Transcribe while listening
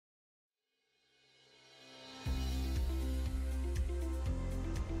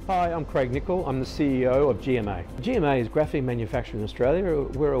Hi, I'm Craig Nicol. I'm the CEO of GMA. GMA is Graphene Manufacturing Australia.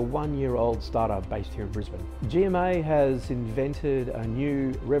 We're a one-year-old startup based here in Brisbane. GMA has invented a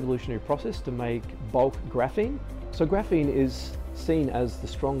new revolutionary process to make bulk graphene. So graphene is seen as the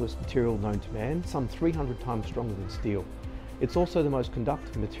strongest material known to man, some 300 times stronger than steel. It's also the most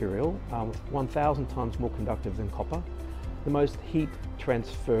conductive material, 1,000 times more conductive than copper, the most heat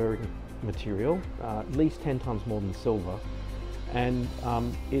transferring material, at least 10 times more than silver. And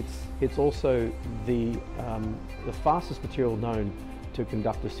it's also the fastest material known to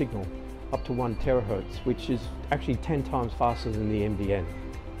conduct a signal, up to 1 terahertz, which is actually 10 times faster than the NBN.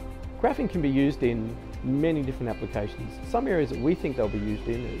 Graphene can be used in many different applications. Some areas that we think they'll be used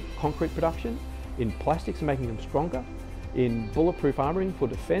in are concrete production, in plastics and making them stronger, in bulletproof armouring for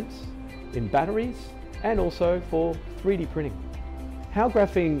defence, in batteries, and also for 3D printing. How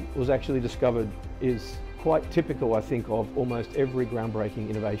graphene was actually discovered is quite typical, I think, of almost every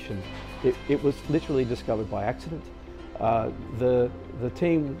groundbreaking innovation. It was literally discovered by accident. The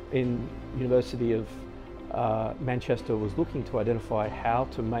team in University of Manchester was looking to identify how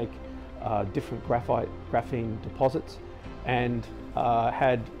to make different graphene deposits, and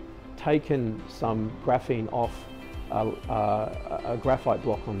had taken some graphene off a graphite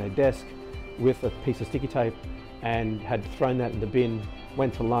block on their desk with a piece of sticky tape and had thrown that in the bin,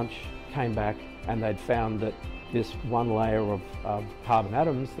 went to lunch, came back, and they'd found that this one layer of carbon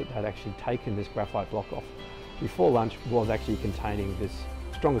atoms that had actually taken this graphite block off before lunch was actually containing this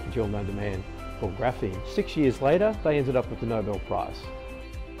strongest material known to man called graphene. 6 years later, they ended up with the Nobel Prize.